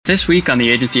This week on the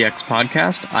Agency X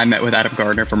podcast, I met with Adam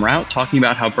Gardner from Route talking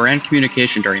about how brand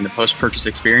communication during the post-purchase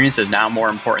experience is now more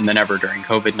important than ever during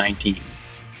COVID-19.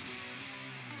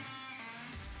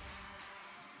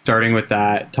 Starting with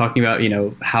that, talking about,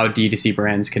 how D2C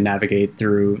brands can navigate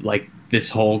through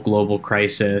this whole global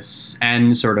crisis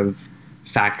and sort of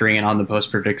factoring in on the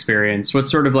post-purchase experience. What's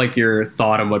sort of your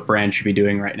thought on what brands should be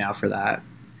doing right now for that?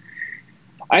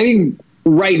 I think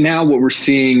right now what we're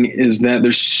seeing is that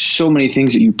there's so many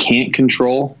things that you can't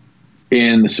control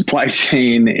in the supply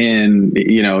chain and,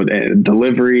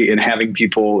 delivery and having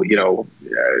people,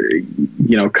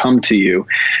 come to you,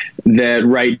 that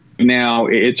right now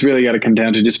it's really got to come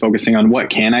down to just focusing on what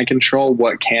can I control?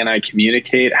 What can I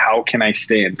communicate? How can I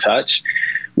stay in touch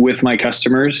with my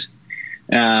customers?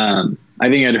 I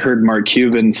think I'd heard Mark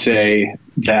Cuban say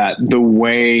that the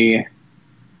way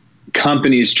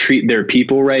companies treat their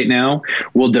people right now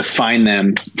will define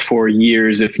them for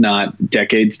years, if not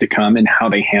decades to come, and how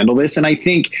they handle this. And I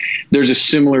think there's a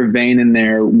similar vein in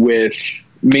there with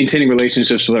maintaining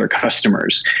relationships with our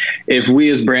customers. If we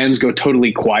as brands go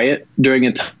totally quiet during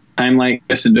a time like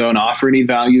this and don't offer any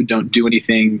value, don't do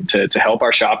anything to help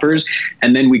our shoppers,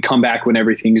 and then we come back when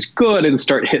everything's good and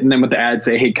start hitting them with the ads,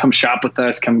 say, hey, come shop with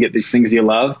us, come get these things you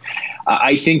love.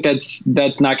 I think that's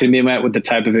not going to be met with the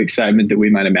type of excitement that we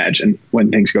might imagine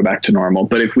when things go back to normal.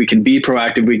 But if we can be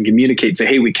proactive, we can communicate, say,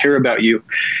 hey, we care about you.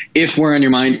 If we're on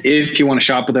your mind, if you want to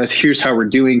shop with us, here's how we're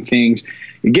doing things.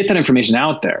 Get that information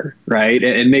out there, right?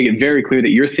 And make it very clear that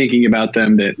you're thinking about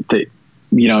them, that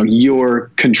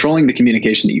you're controlling the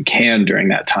communication that you can during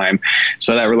that time,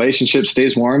 so that relationship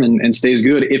stays warm and stays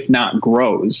good, if not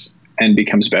grows and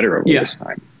becomes better over this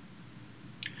time.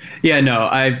 Yeah, no,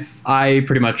 I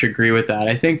pretty much agree with that.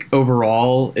 I think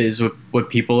overall is what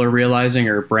people are realizing,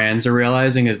 or brands are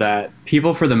realizing, is that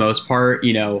people, for the most part,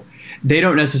 they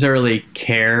don't necessarily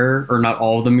care, or not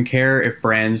all of them care, if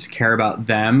brands care about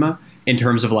them in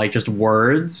terms of just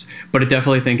words, but I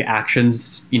definitely think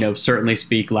actions, certainly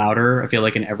speak louder. I feel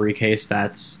like in every case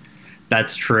that's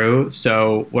true.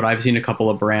 So what I've seen a couple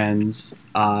of brands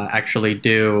actually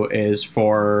do is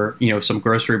for, some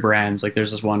grocery brands,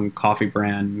 there's this one coffee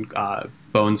brand,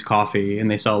 Bones Coffee, and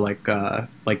they sell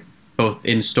both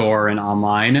in store and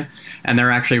online, and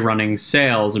they're actually running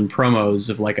sales and promos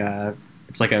of I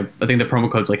think the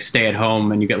promo code's stay at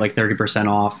home, and you get 30%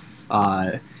 off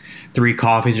 3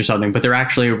 coffees or something, but they're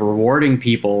actually rewarding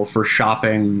people for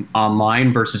shopping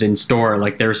online versus in store.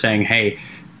 They're saying, hey,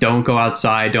 don't go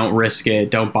outside, don't risk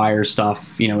it, don't buy your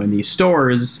stuff, in these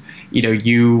stores.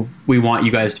 We want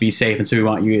you guys to be safe, and so we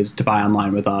want you guys to buy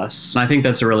online with us. And I think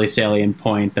that's a really salient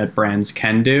point that brands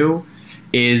can do,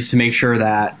 is to make sure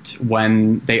that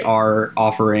when they are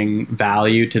offering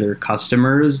value to their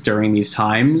customers during these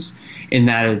times, is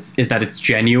that it's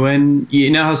genuine. You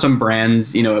know how some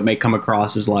brands, it may come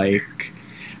across as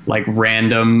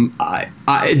random.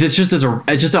 This just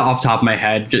off the top of my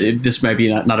head, this might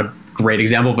be not a great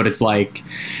example, but it's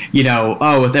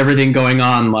with everything going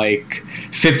on,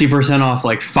 50%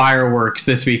 off fireworks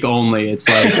this week only. It's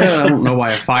I don't know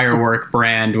why a firework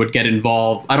brand would get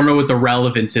involved. I don't know what the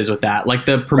relevance is with that.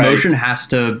 The promotion has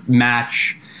to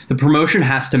match. The promotion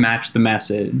has to match the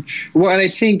message. Well, and I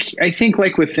think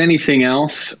like with anything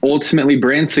else, ultimately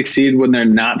brands succeed when they're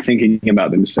not thinking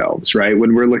about themselves, right?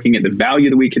 When we're looking at the value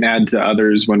that we can add to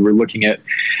others, when we're looking at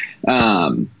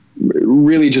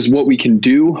really just what we can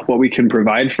do, what we can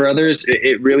provide for others,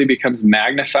 it really becomes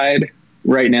magnified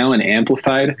right now and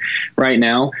amplified right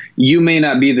now. You may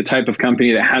not be the type of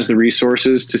company that has the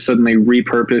resources to suddenly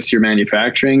repurpose your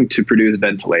manufacturing to produce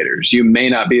ventilators. You may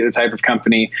not be the type of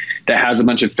company that has a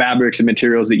bunch of fabrics and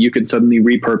materials that you could suddenly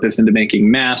repurpose into making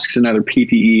masks and other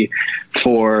PPE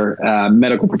for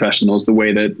medical professionals, the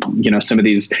way that some of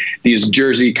these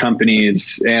jersey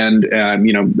companies and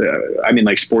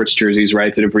sports jerseys,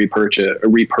 right, that have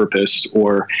repurposed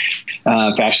or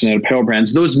fashion and apparel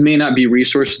brands. Those may not be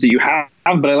resources that you have.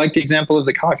 But I like the example of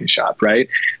the coffee shop, right?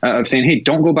 Of saying, hey,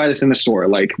 don't go buy this in the store.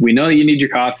 We know that you need your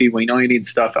coffee. We know you need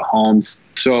stuff at home.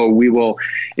 So we will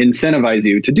incentivize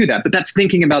you to do that. But that's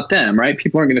thinking about them, right?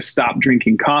 People aren't going to stop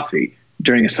drinking coffee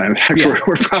during this time. In fact,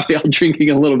 we're probably all drinking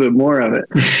a little bit more of it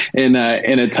in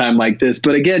a time like this.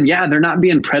 But again, they're not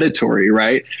being predatory,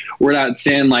 right? We're not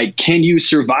saying can you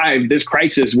survive this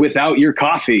crisis without your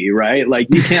coffee, right?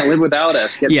 You can't live without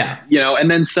us. And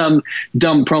then some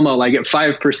dumb promo get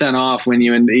 5% off when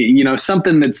you,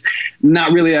 something that's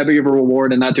not really that big of a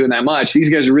reward and not doing that much.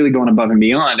 These guys are really going above and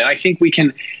beyond. And I think we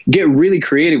can get really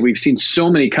creative. We've seen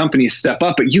so many companies step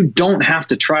up, but you don't have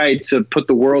to try to put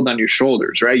the world on your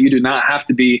shoulders, right? You do not have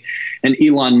to be an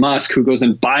Elon Musk who goes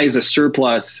and buys a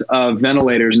surplus of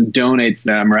ventilators and donates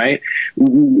them, right?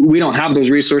 We don't have those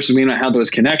resources. We don't have those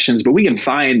connections, but we can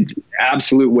find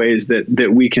absolute ways that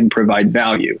we can provide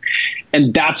value.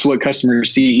 And that's what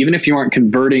customers see. Even if you aren't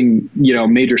converting,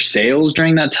 major sales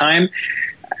during that time,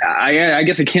 I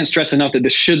guess I can't stress enough that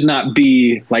this should not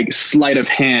be like sleight of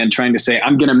hand trying to say,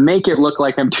 I'm going to make it look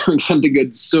like I'm doing something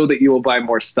good so that you will buy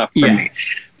more stuff from me.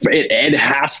 It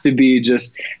has to be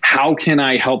just, how can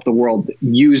I help the world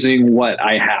using what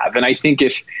I have? And I think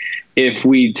if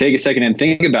we take a second and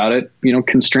think about it,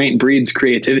 constraint breeds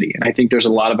creativity. And I think there's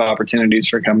a lot of opportunities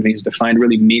for companies to find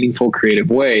really meaningful,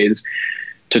 creative ways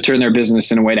to turn their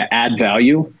business in a way to add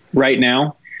value right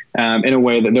now. In a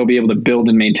way that they'll be able to build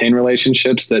and maintain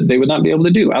relationships that they would not be able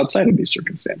to do outside of these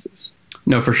circumstances.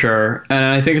 No, for sure. And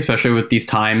I think especially with these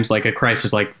times, like a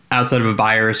crisis, like outside of a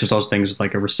virus, there's also things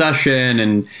like a recession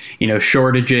and,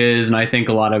 shortages. And I think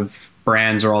a lot of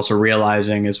brands are also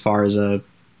realizing, as far as a,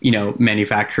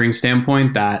 manufacturing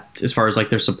standpoint, that as far as like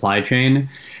their supply chain,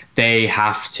 they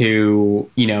have to,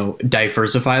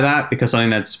 diversify that, because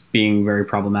something that's being very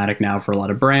problematic now for a lot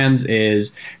of brands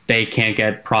is they can't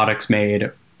get products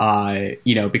made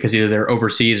because either they're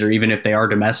overseas or even if they are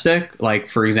domestic. Like,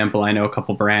 for example, I know a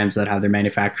couple brands that have their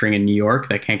manufacturing in New York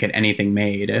that can't get anything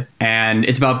made. And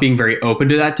it's about being very open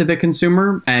to that to the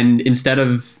consumer. And instead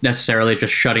of necessarily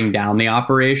just shutting down the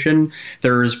operation,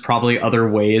 there's probably other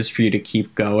ways for you to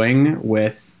keep going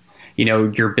with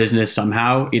your business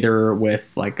somehow, either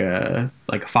with like a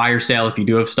fire sale if you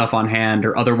do have stuff on hand,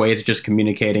 or other ways of just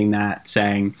communicating that,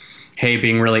 saying, hey,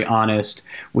 being really honest,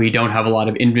 we don't have a lot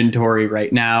of inventory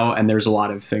right now, and there's a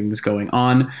lot of things going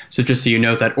on. So just so you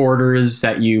know, that orders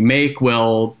that you make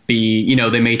will be,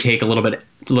 they may take a little bit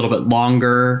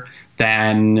longer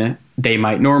than they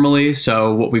might normally.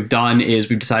 So what we've done is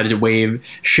we've decided to waive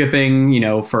shipping,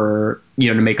 for,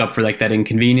 to make up for like that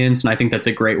inconvenience. And I think that's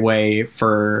a great way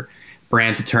for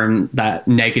brands to turn that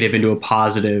negative into a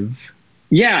positive.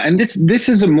 Yeah, and this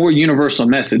is a more universal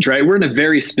message, right? We're in a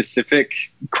very specific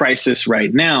crisis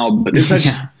right now, but this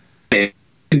is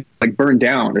like burned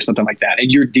down or something like that, and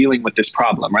you're dealing with this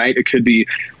problem, right? It could be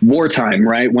wartime,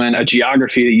 right? When a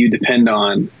geography that you depend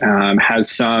on has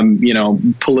some,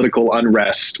 political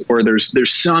unrest, or there's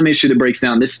some issue that breaks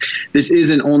down. This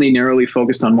isn't only narrowly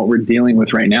focused on what we're dealing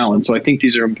with right now, and so I think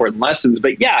these are important lessons.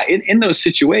 But yeah, in those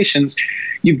situations,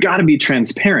 you've got to be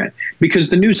transparent, because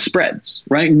the news spreads,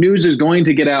 right? News is going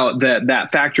to get out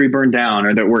that factory burned down,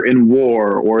 or that we're in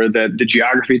war, or that the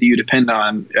geography that you depend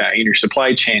on in your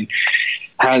supply chain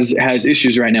has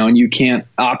issues right now, and you can't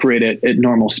operate at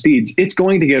normal speeds. It's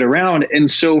going to get around. And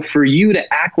so for you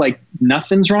to act like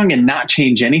nothing's wrong and not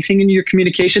change anything in your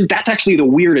communication, that's actually the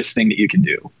weirdest thing that you can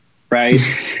do, right?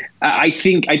 I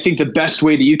think the best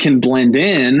way that you can blend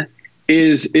in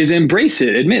is embrace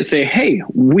it, admit, say, hey,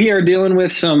 we are dealing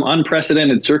with some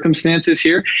unprecedented circumstances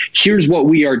here. Here's what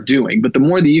we are doing. But the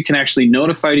more that you can actually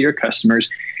notify to your customers,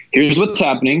 here's what's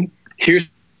happening, here's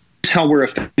how we're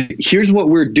affected, here's what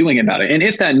we're doing about it. And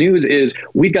if that news is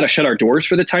we've got to shut our doors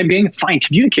for the time being, fine,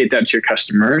 communicate that to your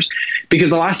customers,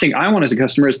 because the last thing I want as a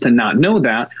customer is to not know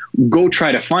that, go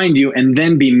try to find you, and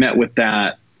then be met with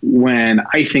that when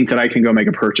I think that I can go make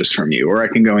a purchase from you, or I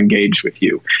can go engage with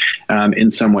you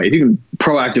in some way. If you can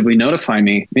proactively notify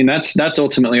me, I mean, that's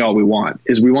ultimately all we want.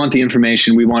 Is we want the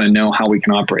information, we want to know how we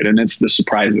can operate, and it's the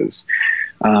surprises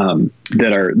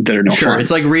that are no sure. fun.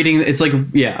 It's like reading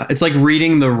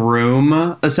the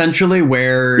room, essentially,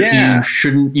 where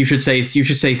you should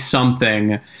say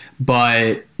something,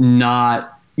 but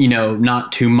not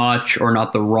too much, or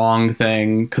not the wrong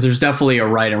thing, because there's definitely a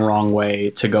right and wrong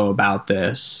way to go about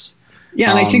this.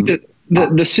 Yeah, and I think that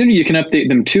the sooner you can update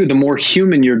them too, the more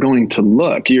human you're going to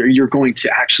look. You're going to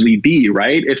actually be,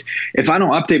 right? If I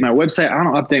don't update my website, I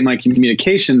don't update my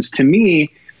communications, to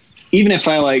me, even if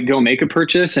I go make a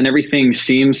purchase and everything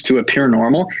seems to appear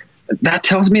normal, that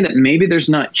tells me that maybe there's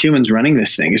not humans running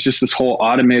this thing. It's just this whole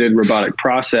automated robotic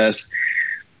process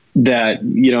that,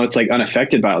 it's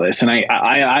unaffected by this. And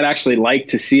I'd actually like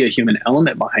to see a human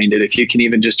element behind it. If you can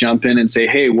even just jump in and say,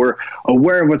 hey, we're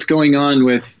aware of what's going on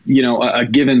with, a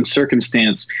given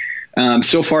circumstance.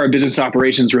 So far, our business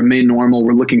operations remain normal.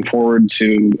 We're looking forward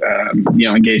to,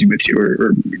 engaging with you,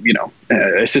 or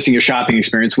assisting your shopping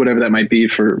experience, whatever that might be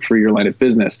for your line of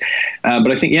business.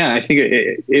 But I think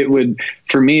it would,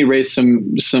 for me, raise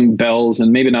some bells,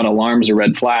 and maybe not alarms or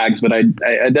red flags, but I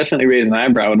definitely raise an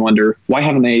eyebrow and wonder, why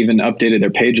haven't they even updated their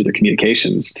page or their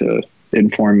communications to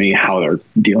inform me how they're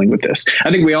dealing with this.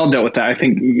 I think we all dealt with that. I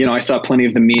think, I saw plenty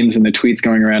of the memes and the tweets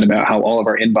going around about how all of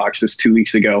our inboxes 2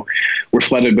 weeks ago were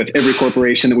flooded with every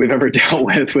corporation that we've ever dealt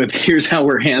with here's how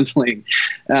we're handling,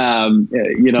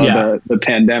 the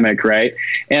pandemic. Right.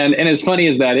 And as funny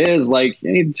as that is, like,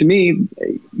 to me,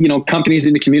 companies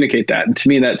need to communicate that. And to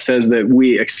me, that says that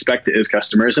we expect it as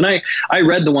customers. And I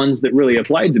read the ones that really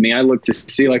applied to me. I looked to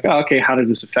see like, oh, okay, how does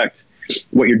this affect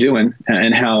what you're doing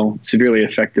and how severely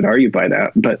affected are you by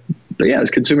that? But yeah,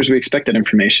 as consumers, we expect that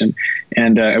information,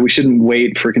 and we shouldn't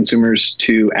wait for consumers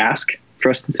to ask for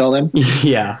us to tell them.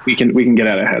 Yeah, we can get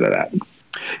out ahead of that.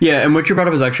 Yeah, and what you brought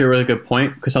up is actually a really good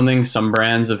point, because something some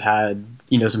brands have had,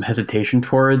 some hesitation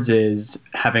towards is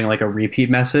having like a repeat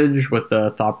message with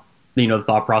the thought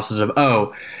process of,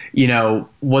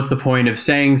 what's the point of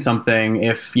saying something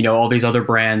if, all these other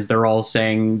brands, they're all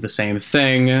saying the same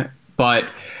thing. But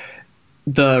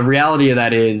the reality of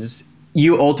that is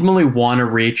you ultimately want to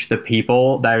reach the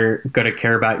people that are going to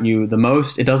care about you the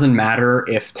most. It doesn't matter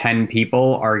if 10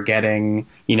 people are getting,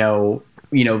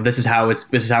 this is how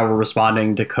we're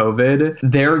responding to COVID.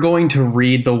 They're going to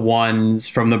read the ones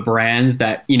from the brands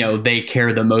that, they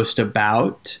care the most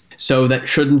about. So that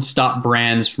shouldn't stop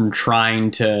brands from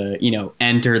trying to,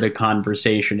 enter the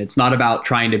conversation. It's not about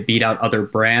trying to beat out other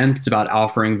brands. It's about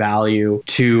offering value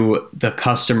to the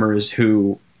customers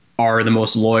who are the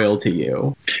most loyal to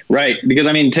you. Right. Because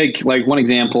take like one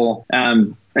example,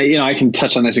 I can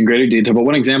touch on this in greater detail, but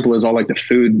one example is all like the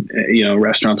food,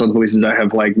 restaurants, all the places I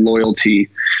have like loyalty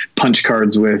punch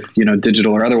cards with,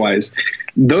 digital or otherwise.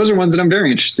 Those are ones that I'm very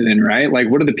interested in, right? Like,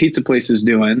 what are the pizza places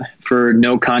doing for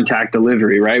no contact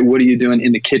delivery, right? What are you doing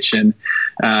in the kitchen?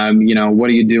 What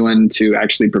are you doing to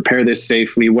actually prepare this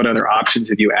safely? What other options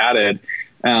have you added?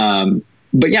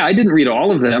 But yeah, I didn't read all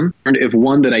of them. And if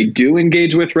one that I do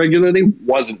engage with regularly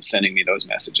wasn't sending me those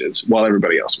messages while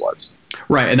everybody else was.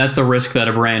 Right. And that's the risk that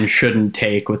a brand shouldn't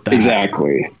take with that.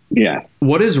 Exactly. Yeah.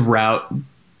 What is Route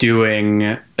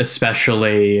doing,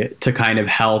 especially to kind of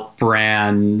help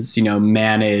brands,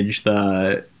 manage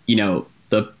the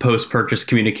post-purchase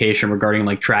communication regarding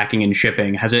like tracking and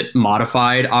shipping? Has it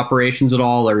modified operations at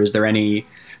all, or is there any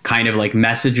kind of like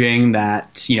messaging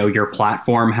that your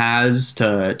platform has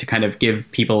to kind of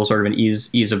give people sort of an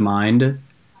ease of mind?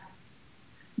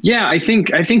 Yeah, I think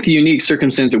the unique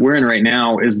circumstance that we're in right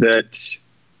now is that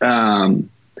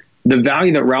the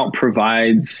value that Route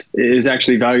provides is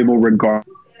actually valuable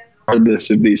regardless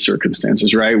of these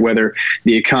circumstances, right? Whether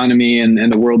the economy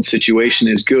and the world situation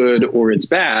is good or it's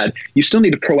bad, you still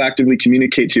need to proactively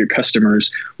communicate to your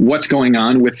customers what's going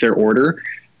on with their order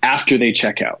after they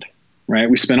check out. Right?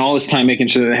 We spend all this time making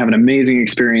sure that they have an amazing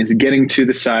experience getting to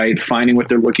the site, finding what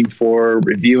they're looking for,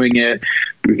 reviewing it.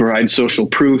 We provide social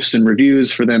proofs and reviews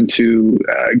for them to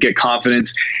get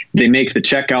confidence. They make the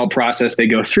checkout process, they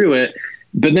go through it.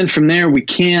 But then from there, we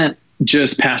can't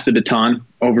just pass the baton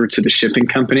over to the shipping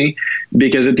company,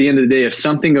 because at the end of the day, if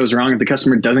something goes wrong, if the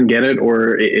customer doesn't get it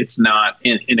or it's not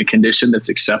in a condition that's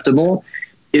acceptable,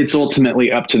 it's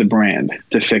ultimately up to the brand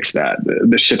to fix that.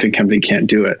 The shipping company can't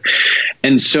do it.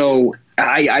 And so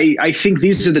I think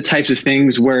these are the types of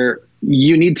things where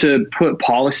you need to put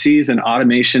policies and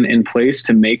automation in place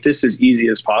to make this as easy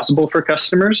as possible for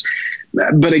customers.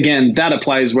 But again, that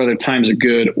applies whether times are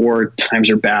good or times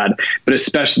are bad. But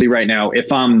especially right now,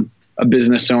 if I'm a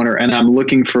business owner and I'm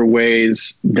looking for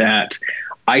ways that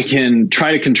I can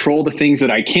try to control the things that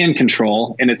I can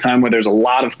control in a time where there's a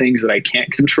lot of things that I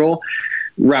can't control,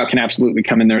 Route can absolutely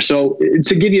come in there. So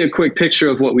to give you a quick picture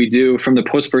of what we do from the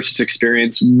post-purchase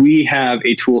experience, we have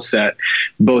a tool set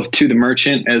both to the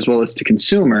merchant as well as to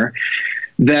consumer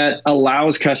that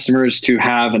allows customers to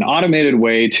have an automated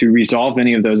way to resolve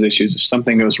any of those issues if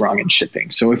something goes wrong in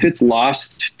shipping. So if it's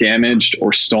lost, damaged,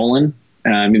 or stolen,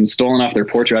 stolen off their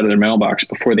porch or out of their mailbox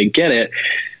before they get it,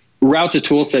 Route's a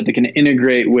tool set that can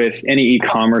integrate with any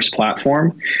e-commerce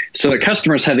platform so that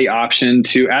customers have the option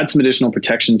to add some additional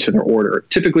protection to their order,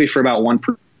 typically for about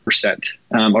 1%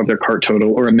 of their cart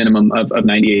total, or a minimum of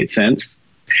 98 cents.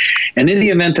 And in the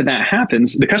event that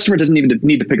happens, the customer doesn't even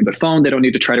need to pick up the phone. They don't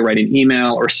need to try to write an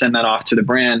email or send that off to the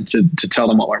brand to tell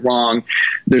them what went wrong.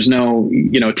 There's no,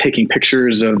 taking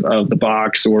pictures of the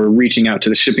box or reaching out to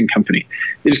the shipping company.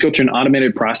 They just go through an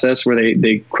automated process where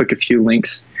they click a few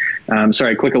links.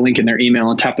 Click a link in their email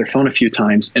and tap their phone a few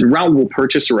times, and Route will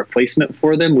purchase a replacement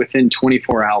for them within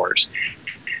 24 hours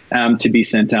to be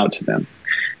sent out to them.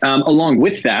 Along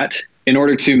with that, in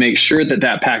order to make sure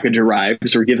that package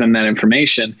arrives or give them that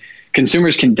information,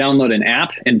 consumers can download an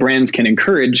app, and brands can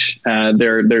encourage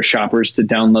their shoppers to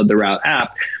download the Route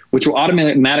app, which will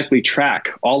automatically track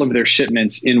all of their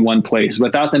shipments in one place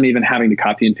without them even having to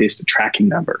copy and paste a tracking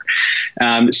number.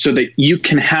 So that you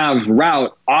can have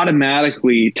Route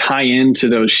automatically tie into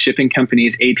those shipping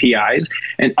companies' APIs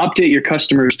and update your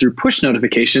customers through push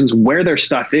notifications where their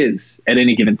stuff is at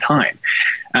any given time.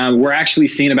 We're actually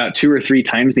seeing about 2 or 3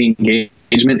 times the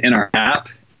engagement in our app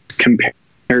compared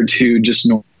to just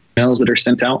normal emails that are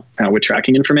sent out with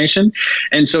tracking information.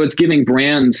 And so it's giving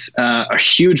brands a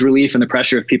huge relief in the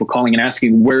pressure of people calling and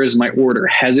asking, where is my order?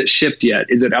 Has it shipped yet?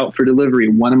 Is it out for delivery?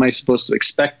 When am I supposed to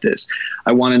expect this?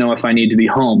 I want to know if I need to be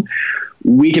home.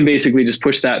 We can basically just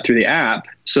push that through the app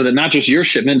so that not just your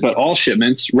shipment, but all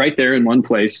shipments right there in one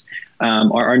place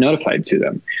are notified to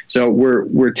them. So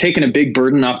we're taking a big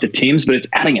burden off the teams, but it's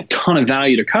adding a ton of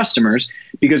value to customers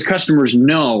because customers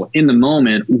know in the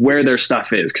moment where their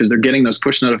stuff is because they're getting those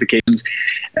push notifications.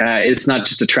 It's not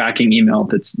just a tracking email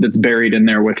that's buried in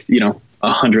there with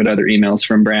 100 other emails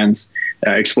from brands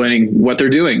explaining what they're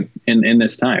doing in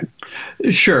this time.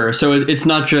 Sure. So it's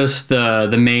not just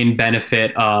the main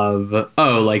benefit of,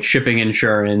 like shipping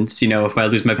insurance, if I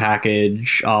lose my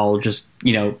package, I'll just,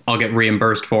 I'll get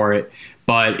reimbursed for it.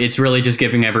 But it's really just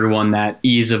giving everyone that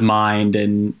ease of mind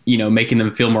and, making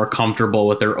them feel more comfortable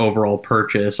with their overall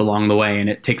purchase along the way. And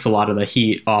it takes a lot of the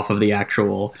heat off of the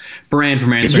actual brand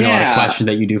from answering a lot of questions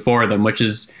that you do for them, which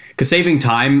is because saving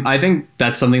time, I think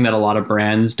that's something that a lot of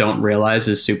brands don't realize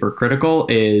is super critical,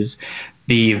 is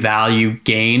the value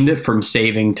gained from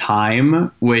saving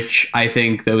time, which I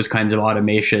think those kinds of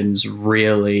automations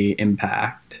really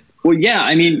impact. Well, yeah.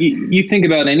 I mean, you think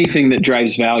about anything that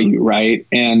drives value, right?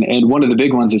 And one of the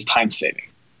big ones is time saving,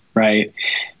 right?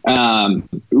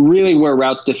 Really where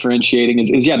Route's differentiating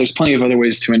is there's plenty of other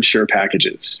ways to insure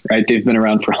packages, right? They've been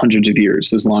around for hundreds of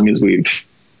years, as long as we've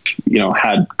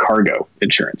had cargo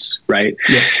insurance, right?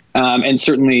 Yeah. And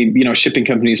certainly, shipping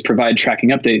companies provide tracking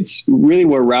updates. Really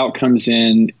where Route comes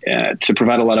in to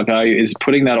provide a lot of value is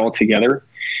putting that all together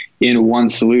in one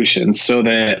solution so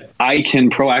that I can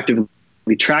proactively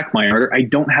track my order. I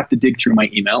don't have to dig through my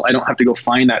email. I don't have to go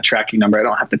find that tracking number. I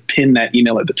don't have to pin that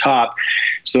email at the top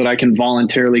so that I can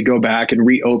voluntarily go back and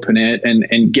reopen it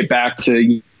and get back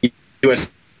to US.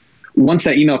 Once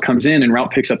that email comes in and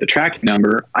Route picks up the tracking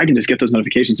number, I can just get those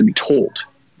notifications and be told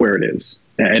where it is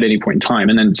at any point in time,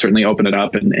 and then certainly open it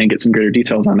up and get some greater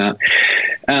details on that.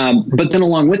 But then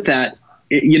along with that,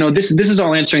 this is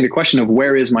all answering the question of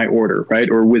where is my order, right?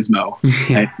 Or WISMO,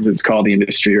 right? As it's called in the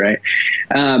industry, right?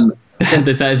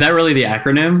 Is that really the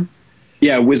acronym?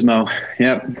 Yeah, WISMO.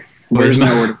 Yep. Where's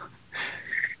my order?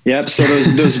 Yep. So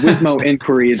those WISMO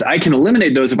inquiries, I can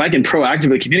eliminate those if I can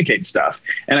proactively communicate stuff,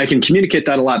 and I can communicate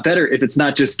that a lot better if it's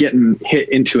not just getting hit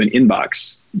into an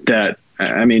inbox. That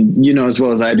as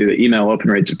well as I do, the email open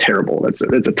rates are terrible. That's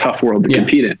a tough world to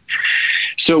compete in.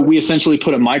 So we essentially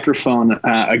put a microphone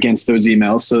against those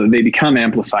emails so that they become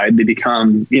amplified. They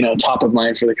become, top of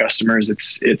mind for the customers.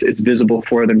 It's visible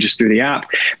for them just through the app.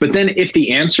 But then if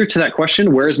the answer to that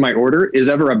question, where's my order, is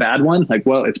ever a bad one, like,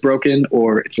 well, it's broken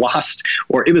or it's lost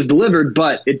or it was delivered,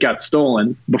 but it got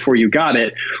stolen before you got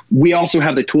it, we also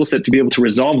have the tool set to be able to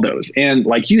resolve those. And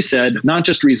like you said, not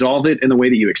just resolve it in the way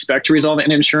that you expect to resolve it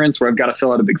in insurance, where I've got to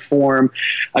fill out a big form.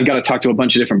 I've got to talk to a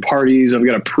bunch of different parties. I've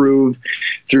got to prove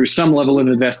through some level of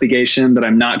investigation that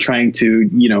I'm not trying to,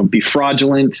 be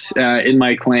fraudulent in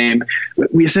my claim.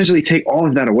 We essentially take all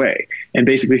of that away and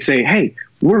basically say, hey,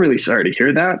 we're really sorry to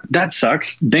hear that. That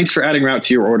sucks. Thanks for adding Route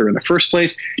to your order in the first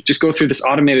place. Just go through this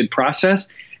automated process.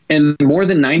 And more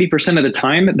than 90% of the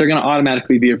time, they're going to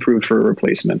automatically be approved for a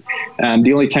replacement.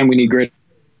 The only time we need greater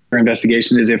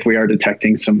investigation is if we are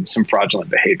detecting some fraudulent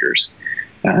behaviors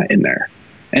in there.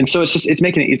 And so it's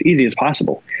making it as easy as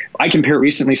possible. I compare it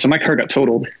recently. So my car got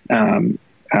totaled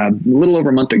a little over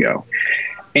a month ago.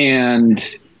 And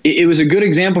it was a good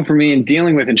example for me in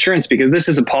dealing with insurance because this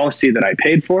is a policy that I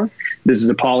paid for. This is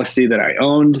a policy that I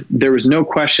owned. There was no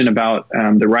question about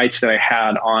the rights that I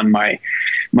had on my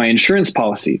insurance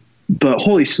policy. But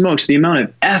holy smokes, the amount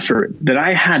of effort that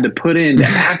I had to put into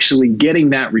actually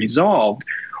getting that resolved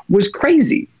was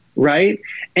crazy. Right.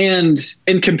 And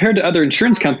compared to other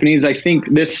insurance companies, I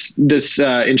think this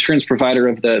insurance provider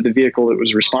of the vehicle that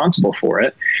was responsible for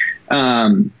it,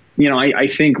 I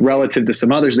think relative to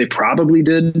some others, they probably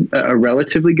did a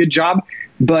relatively good job.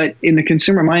 But in the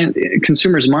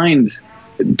consumer's mind,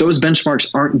 those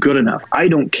benchmarks aren't good enough. I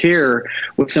don't care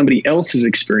what somebody else's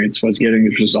experience was getting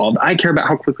it resolved. I care about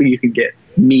how quickly you can get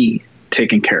me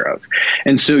taken care of.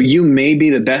 And so you may be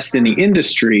the best in the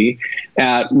industry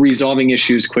at resolving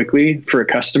issues quickly for a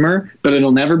customer, but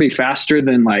it'll never be faster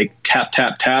than like tap,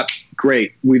 tap, tap.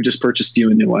 Great. We've just purchased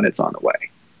you a new one. It's on the way.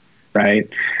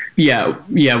 Right.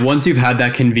 Yeah. Once you've had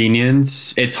that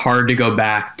convenience, it's hard to go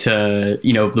back to,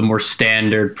 the more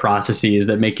standard processes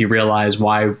that make you realize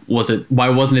why wasn't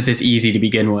it this easy to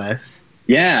begin with?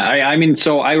 Yeah, I mean,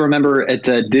 so I remember at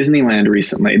Disneyland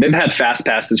recently, they've had fast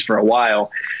passes for a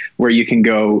while, where you can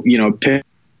go,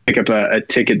 pick up a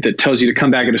ticket that tells you to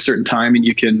come back at a certain time, and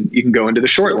you can go into the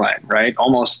short line, right?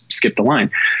 Almost skip the line.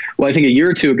 Well, I think a year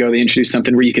or two ago they introduced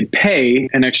something where you could pay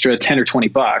an extra 10 or 20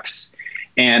 bucks,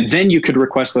 and then you could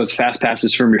request those fast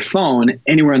passes from your phone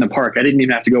anywhere in the park. I didn't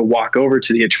even have to go walk over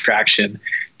to the attraction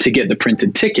to get the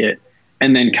printed ticket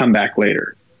and then come back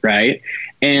later, right?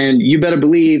 And you better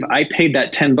believe I paid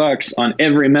that 10 bucks on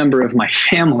every member of my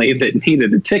family that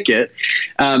needed a ticket,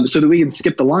 so that we could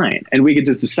skip the line and we could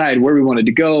just decide where we wanted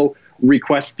to go,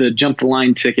 request the jump the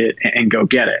line ticket, and go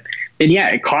get it. And yeah,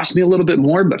 it cost me a little bit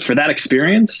more, but for that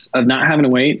experience of not having to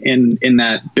wait in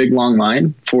that big long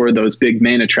line for those big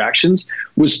main attractions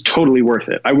was totally worth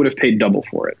it. I would have paid double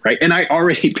for it, right? And I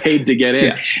already paid to get in.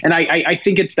 Yeah. And I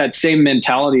think it's that same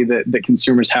mentality that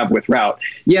consumers have with Route.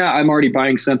 Yeah, I'm already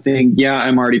buying something. Yeah,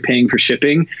 I'm already paying for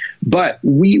shipping. But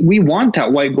we want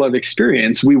that white glove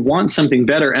experience. We want something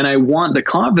better. And I want the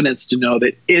confidence to know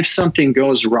that if something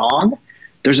goes wrong,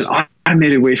 there's an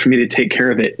automated way for me to take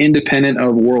care of it, independent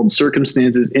of world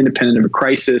circumstances, independent of a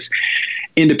crisis,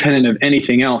 independent of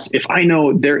anything else. If I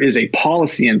know there is a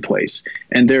policy in place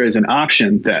and there is an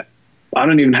option that I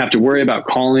don't even have to worry about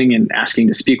calling and asking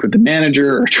to speak with the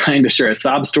manager or trying to share a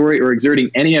sob story or exerting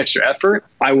any extra effort,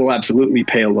 I will absolutely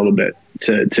pay a little bit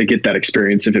to get that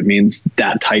experience if it means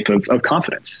that type of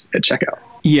confidence at checkout.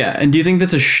 Yeah, and do you think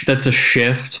that's a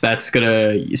shift that's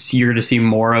you're gonna see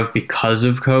more of because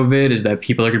of COVID? Is that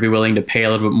people are gonna be willing to pay a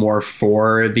little bit more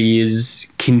for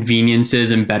these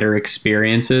conveniences and better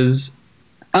experiences?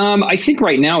 I think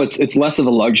right now it's less of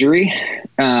a luxury.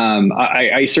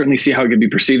 I certainly see how it could be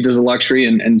perceived as a luxury,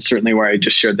 and certainly where I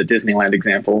just shared the Disneyland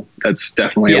example, that's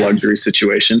definitely a luxury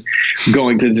situation.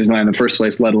 Going to Disneyland in the first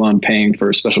place, let alone paying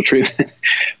for special treatment.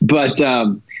 But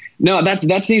no, that's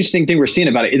the interesting thing we're seeing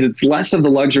about it is it's less of the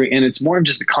luxury and it's more of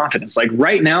just the confidence. Like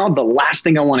right now, the last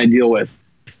thing I want to deal with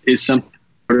is something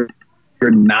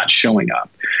not showing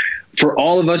up. For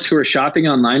all of us who are shopping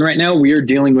online right now, we are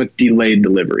dealing with delayed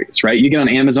deliveries, right? You get on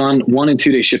Amazon, 1 and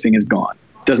 2 day shipping is gone.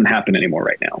 Doesn't happen anymore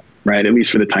right now, right? At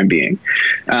least for the time being.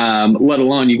 Let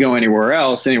alone you go anywhere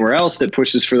else that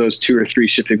pushes for those 2 or 3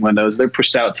 shipping windows, they're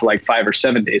pushed out to like 5 or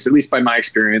 7 days, at least by my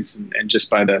experience and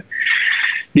just by the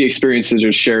experiences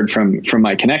are shared from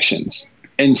my connections.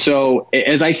 And so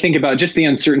as I think about just the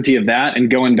uncertainty of that and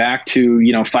going back to,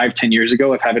 5-10 years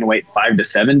ago of having to wait 5 to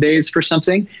 7 days for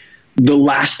something, the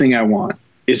last thing I want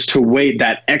is to wait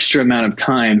that extra amount of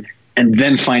time and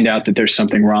then find out that there's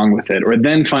something wrong with it, or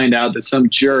then find out that some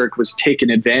jerk was taking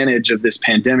advantage of this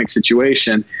pandemic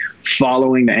situation,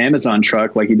 following the Amazon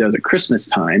truck like he does at Christmas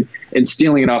time and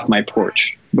stealing it off my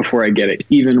porch before I get it,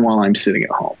 even while I'm sitting at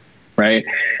home, right?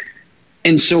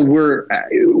 And so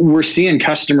we're seeing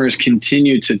customers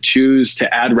continue to choose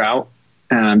to add Route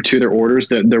to their orders,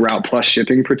 the Route Plus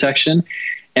shipping protection.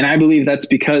 And I believe that's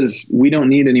because we don't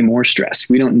need any more stress.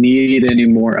 We don't need any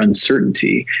more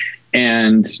uncertainty.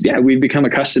 And yeah, we've become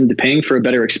accustomed to paying for a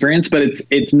better experience, but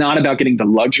it's not about getting the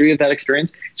luxury of that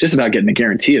experience. It's just about getting the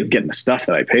guarantee of getting the stuff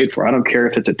that I paid for. I don't care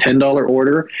if it's a $10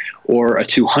 order or a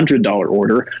 $200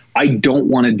 order. I don't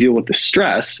want to deal with the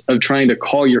stress of trying to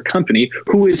call your company,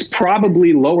 who is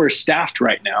probably lower staffed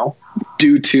right now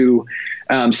due to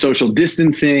social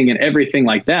distancing and everything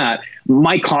like that.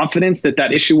 My confidence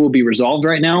that issue will be resolved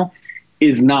right now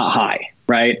is not high.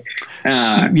 Right.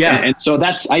 And so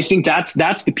I think that's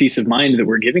the peace of mind that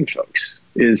we're giving folks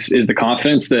is the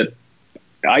confidence that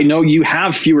I know you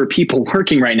have fewer people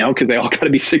working right now because they all got to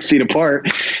be 6 feet apart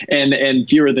and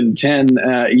fewer than 10,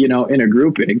 in a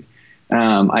grouping.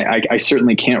 I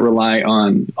certainly can't rely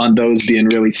on those being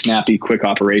really snappy, quick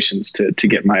operations to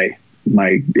get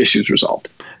my issues resolved.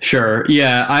 Sure.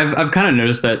 Yeah. I've kind of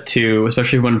noticed that too,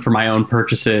 especially for my own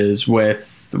purchases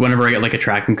whenever I get like a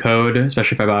tracking code,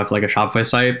 especially if I buy off like a Shopify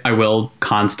site, I will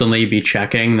constantly be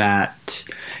checking that,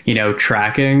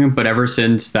 tracking. But ever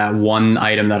since that one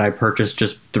item that I purchased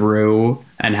just through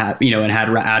and had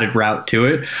added Route to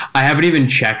it, I haven't even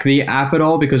checked the app at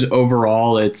all because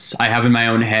overall I have in my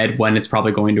own head when it's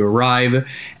probably going to arrive.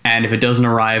 And if it doesn't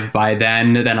arrive by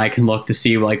then I can look to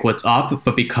see like what's up.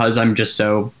 But because I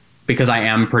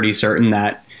am pretty certain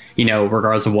that,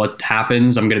 regardless of what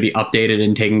happens, I'm going to be updated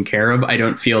and taken care of, I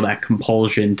don't feel that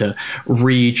compulsion to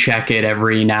recheck it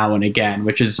every now and again,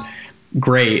 which is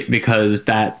great because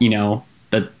that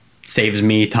saves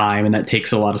me time and that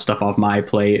takes a lot of stuff off my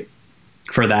plate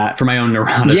for my own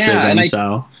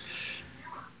neuroticism.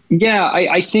 Yeah,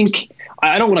 I think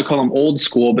I don't want to call them old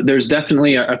school, but there's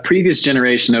definitely a previous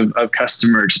generation of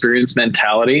customer experience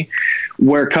mentality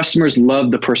where customers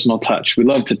love the personal touch. We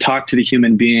love to talk to the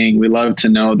human being. We love to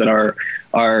know that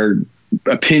our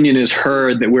opinion is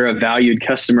heard, that we're a valued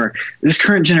customer. This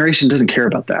current generation doesn't care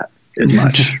about that as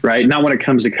much, right? Not when it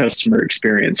comes to customer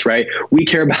experience, right? We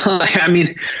care about, I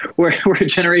mean, we're a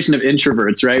generation of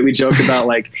introverts, right? We joke about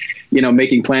like,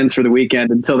 making plans for the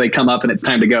weekend until they come up and it's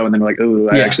time to go. And then we're like, oh,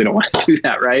 I actually don't want to do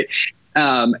that, right?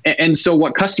 And so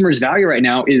what customers value right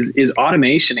now is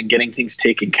automation and getting things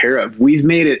taken care of. We've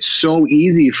made it so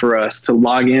easy for us to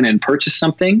log in and purchase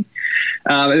something.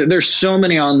 There's so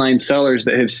many online sellers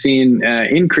that have seen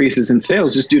increases in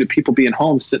sales just due to people being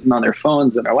home, sitting on their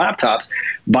phones and their laptops,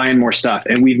 buying more stuff.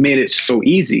 And we've made it so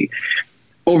easy.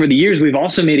 Over the years, we've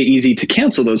also made it easy to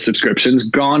cancel those subscriptions.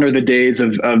 Gone are the days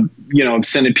of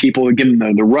sending people, giving the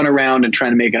runaround and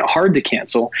trying to make it hard to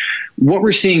cancel. What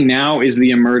we're seeing now is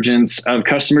the emergence of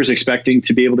customers expecting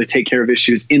to be able to take care of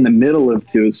issues in the middle of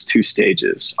those two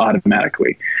stages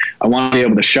automatically. I want to be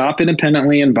able to shop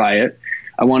independently and buy it.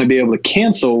 I want to be able to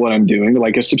cancel what I'm doing,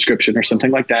 like a subscription or something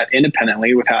like that,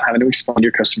 independently without having to explain to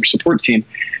your customer support team.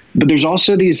 But there's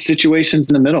also these situations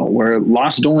in the middle where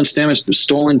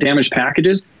stolen, damaged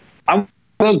packages, I want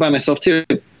those by myself too,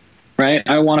 right?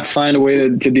 I want to find a way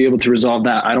to be able to resolve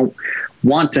that. I don't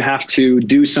want to have to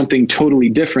do something totally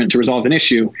different to resolve an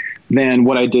issue than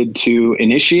what I did to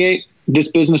initiate this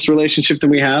business relationship that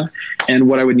we have and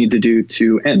what I would need to do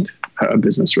to end a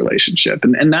business relationship.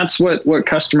 And that's what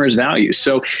customers value.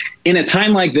 So in a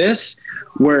time like this,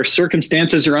 where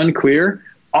circumstances are unclear,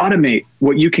 automate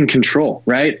what you can control,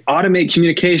 right? Automate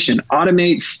communication,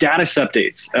 automate status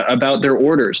updates about their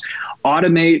orders,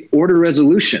 automate order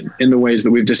resolution in the ways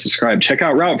that we've just described. Check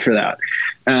out Route for that.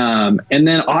 And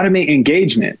then automate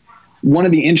engagement. One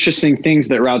of the interesting things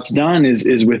that Route's done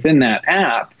is within that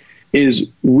app is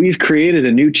we've created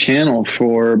a new channel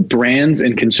for brands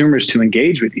and consumers to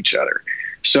engage with each other.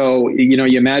 So, you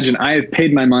imagine I have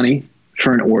paid my money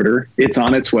for an order. It's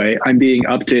on its way. I'm being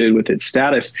updated with its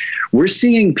status. We're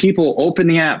seeing people open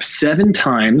the app 7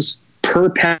 times per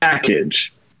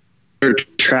package they're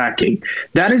tracking.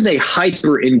 That is a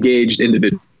hyper engaged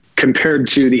individual compared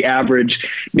to the average,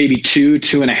 maybe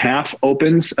 2.5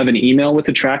 opens of an email with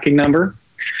a tracking number.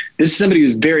 This is somebody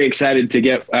who's very excited to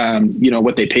get,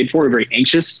 what they paid for, very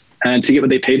anxious to get what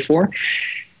they paid for.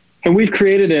 And we've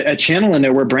created a channel in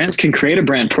there where brands can create a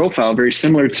brand profile very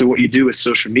similar to what you do with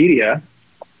social media.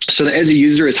 So that as a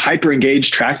user is hyper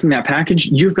engaged tracking that package,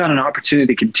 you've got an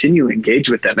opportunity to continue to engage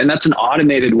with them. And that's an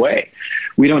automated way.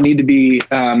 We don't need to be,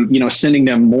 sending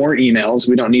them more emails.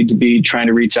 We don't need to be trying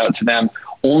to reach out to them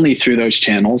only through those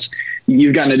channels.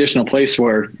 You've got an additional place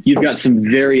where you've got some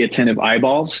very attentive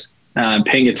eyeballs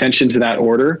paying attention to that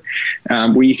order,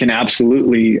 where you can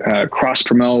absolutely cross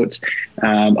promote,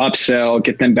 upsell,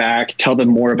 get them back, tell them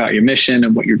more about your mission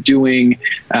and what you're doing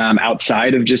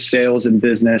outside of just sales and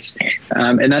business.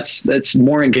 And that's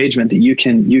more engagement that you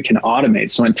can automate.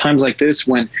 So in times like this,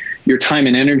 when your time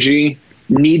and energy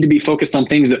need to be focused on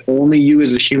things that only you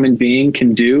as a human being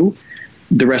can do,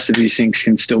 the rest of these things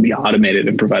can still be automated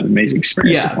and provide an amazing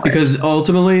experience. Yeah, because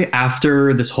ultimately,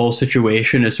 after this whole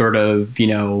situation is sort of,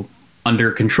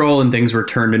 under control and things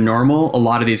return to normal, a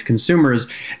lot of these consumers,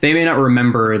 they may not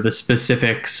remember the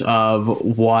specifics of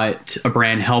what a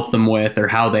brand helped them with or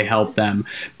how they helped them.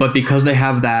 But because they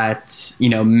have that,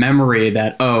 memory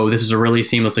that, oh, this is a really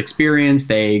seamless experience,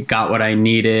 they got what I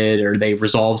needed, or they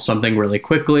resolved something really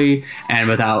quickly and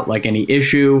without like any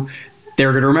issue,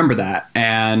 they're going to remember that,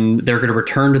 and they're going to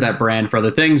return to that brand for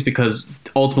other things because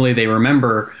ultimately they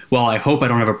remember, well, I hope I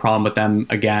don't have a problem with them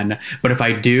again. But if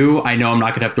I do, I know I'm not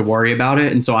going to have to worry about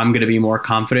it. And so I'm going to be more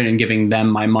confident in giving them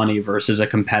my money versus a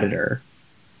competitor.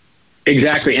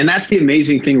 Exactly. And that's the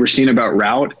amazing thing we're seeing about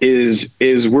Route is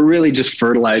we're really just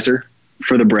fertilizer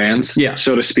for the brands,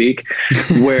 so to speak,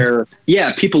 where,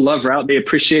 people love Route. They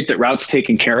appreciate that Route's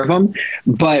taking care of them,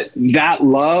 but that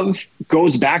love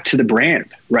goes back to the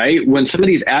brand, right? When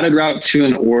somebody's added Route to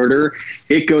an order,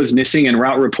 it goes missing and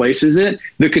Route replaces it.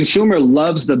 The consumer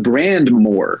loves the brand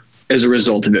more as a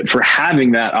result of it for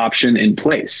having that option in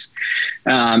place.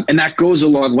 And that goes a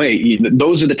long way.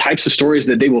 Those are the types of stories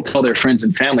that they will tell their friends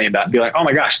and family about. Be like, oh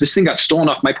my gosh, this thing got stolen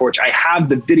off my porch. I have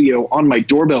the video on my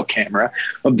doorbell camera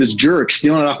of this jerk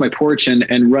stealing it off my porch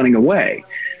and running away.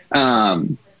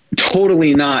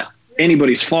 Totally not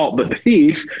anybody's fault but the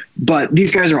thief. But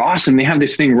these guys are awesome. They have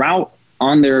this thing Route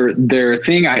on their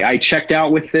thing. I checked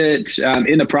out with it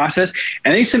in the process,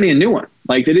 and they sent me a new one.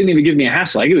 Like, they didn't even give me a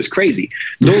hassle. Like, it was crazy.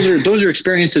 Those are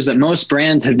experiences that most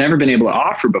brands have never been able to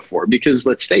offer before, because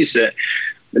let's face it,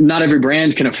 not every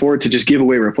brand can afford to just give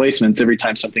away replacements every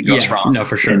time something goes wrong. No,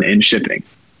 for sure. In shipping.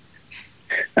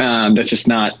 That's just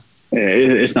not,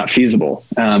 it's not feasible.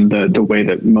 The way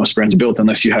that most brands are built,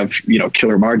 unless you have,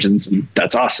 killer margins, and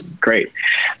that's awesome. Great.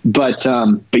 But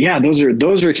yeah, those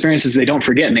are experiences they don't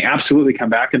forget, and they absolutely come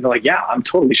back and they're like, yeah, I'm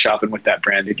totally shopping with that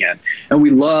brand again. And we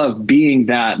love being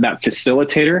that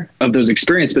facilitator of those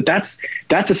experiences. But that's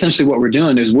essentially what we're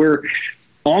doing, is we're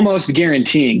almost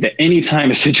guaranteeing that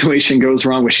anytime a situation goes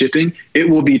wrong with shipping, it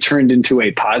will be turned into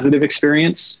a positive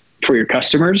experience for your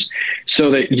customers,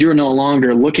 so that you're no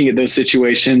longer looking at those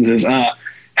situations as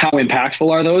how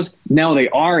impactful are those? Now they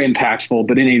are impactful,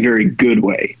 but in a very good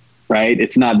way, right?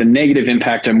 It's not the negative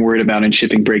impact I'm worried about in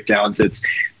shipping breakdowns. It's,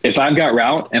 if I've got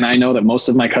route and I know that most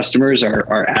of my customers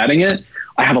are adding it,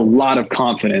 I have a lot of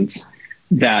confidence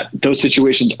that those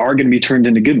situations are going to be turned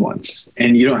into good ones.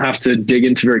 And you don't have to dig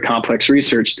into very complex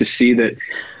research to see that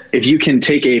if you can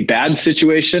take a bad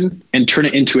situation and turn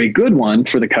it into a good one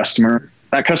for the customer,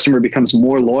 that customer becomes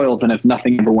more loyal than if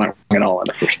nothing ever went wrong at all in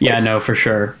the first place. Yeah, no, for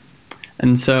sure.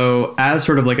 And so, as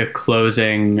sort of like a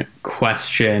closing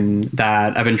question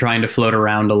that I've been trying to float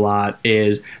around a lot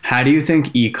is, how do you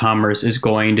think e-commerce is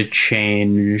going to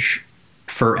change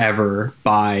forever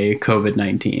by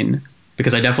COVID-19?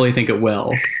 Because I definitely think it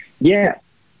will. Yeah,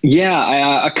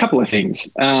 a couple of things.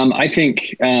 I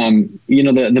think,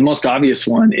 the most obvious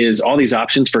one is all these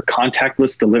options for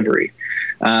contactless delivery.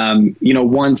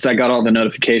 Once I got all the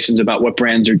notifications about what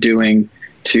brands are doing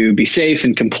to be safe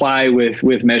and comply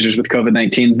with measures with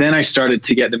COVID-19, then I started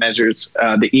to get the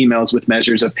emails with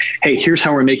measures of, hey, here's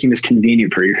how we're making this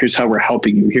convenient for you. Here's how we're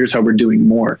helping you. Here's how we're doing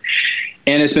more.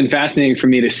 And it's been fascinating for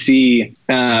me to see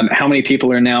how many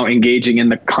people are now engaging in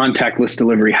the contactless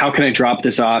delivery. How can I drop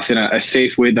this off in a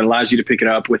safe way that allows you to pick it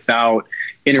up without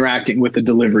interacting with the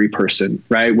delivery person,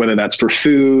 right? Whether that's for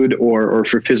food or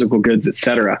for physical goods, et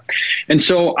cetera. And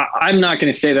so I'm not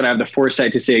going to say that I have the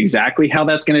foresight to say exactly how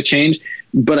that's going to change,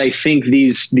 but I think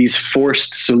these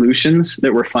forced solutions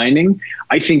that we're finding,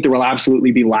 I think there will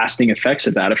absolutely be lasting effects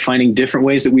of that, of finding different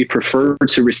ways that we prefer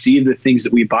to receive the things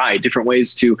that we buy, different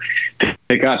ways to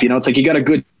pick up. It's like you got a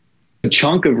good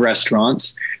chunk of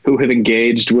restaurants who have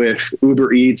engaged with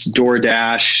Uber Eats,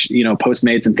 DoorDash,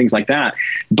 Postmates and things like that.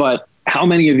 But how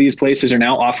many of these places are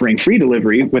now offering free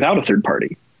delivery without a third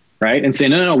party, right? And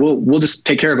saying, no, we'll just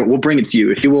take care of it. We'll bring it to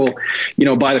you. If you will,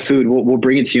 buy the food, we'll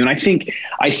bring it to you. And I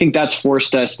think that's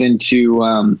forced us into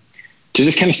to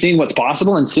just kind of seeing what's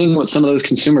possible and seeing what some of those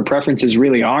consumer preferences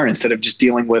really are, instead of just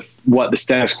dealing with what the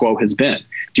status quo has been.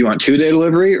 Do you want 2-day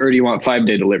delivery or do you want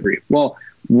 5-day delivery? Well,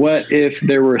 what if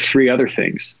there were 3 other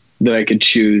things that I could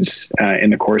choose in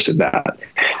the course of that?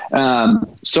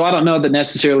 So I don't know that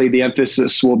necessarily the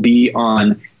emphasis will be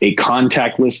on a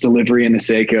contactless delivery in the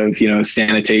sake of,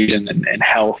 sanitation and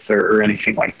health or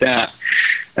anything like that.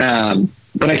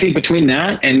 But I think between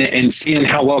that and seeing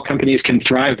how well companies can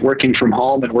thrive working from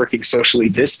home and working socially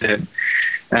distant,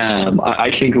 I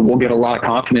think we'll get a lot of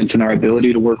confidence in our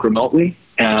ability to work remotely.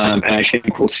 And I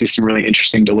think we'll see some really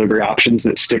interesting delivery options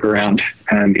that stick around,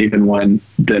 even when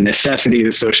the necessity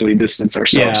to socially distance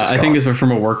ourselves. Yeah, I think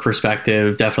from a work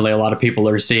perspective, definitely a lot of people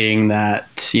are seeing that,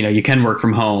 you can work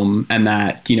from home, and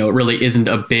that, it really isn't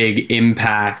a big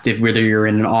impact whether you're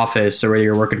in an office or whether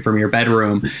you're working from your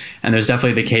bedroom. And there's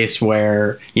definitely the case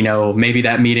where, maybe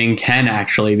that meeting can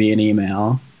actually be an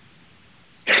email.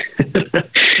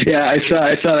 Yeah,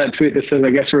 I saw that tweet that says, I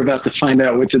guess we're about to find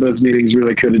out which of those meetings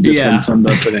really could have just been summed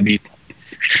up in an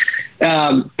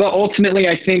email. But ultimately,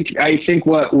 I think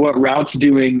what Route's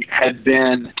doing had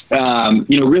been,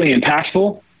 really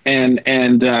impactful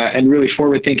and really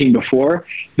forward thinking before.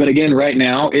 But again, right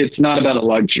now, it's not about a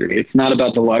luxury. It's not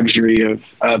about the luxury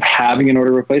of having an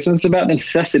order replacement. It's about the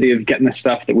necessity of getting the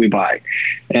stuff that we buy.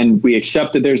 And we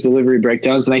accept that there's delivery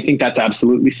breakdowns. And I think that's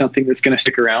absolutely something that's going to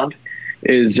stick around.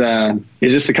 Is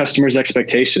just the customer's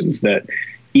expectations that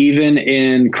even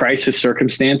in crisis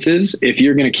circumstances, if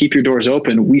you're going to keep your doors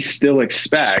open, we still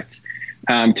expect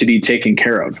to be taken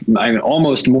care of.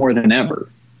 Almost more than ever,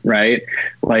 right?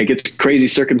 Like, it's crazy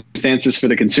circumstances for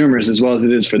the consumers as well as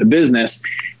it is for the business.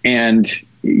 And,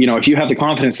 if you have the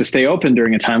confidence to stay open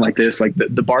during a time like this, like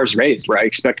the bar's raised, where I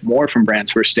expect more from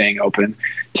brands who are staying open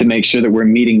to make sure that we're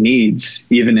meeting needs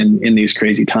even in these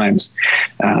crazy times.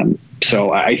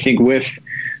 So I think with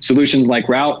solutions like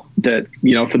Route that,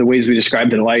 for the ways we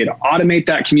described, that allow you to automate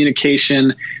that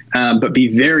communication, but be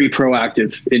very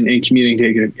proactive in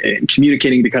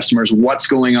communicating to customers what's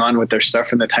going on with their stuff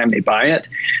from the time they buy it,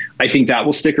 I think that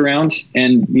will stick around.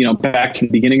 And, back to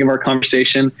the beginning of our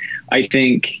conversation, I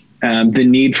think the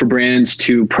need for brands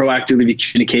to proactively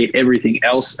communicate everything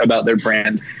else about their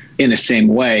brand in the same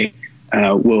way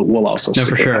we'll also No,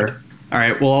 stick for around. sure. All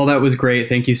right. Well, all that was great.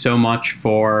 Thank you so much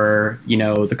for,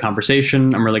 the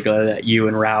conversation. I'm really glad that you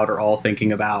and Route are all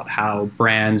thinking about how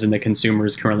brands and the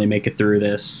consumers can really make it through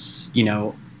this,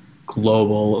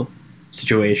 global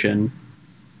situation.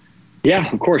 Yeah,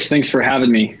 of course. Thanks for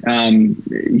having me.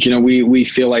 We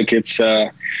feel like it's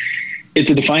a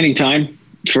defining time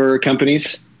for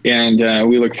companies, and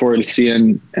we look forward to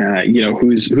seeing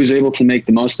who's able to make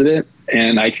the most of it.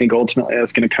 And I think ultimately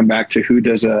that's going to come back to who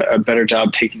does a better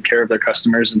job taking care of their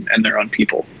customers and their own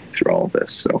people through all of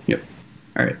this. So, Yep.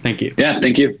 All right. Thank you. Yeah,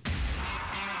 thank you.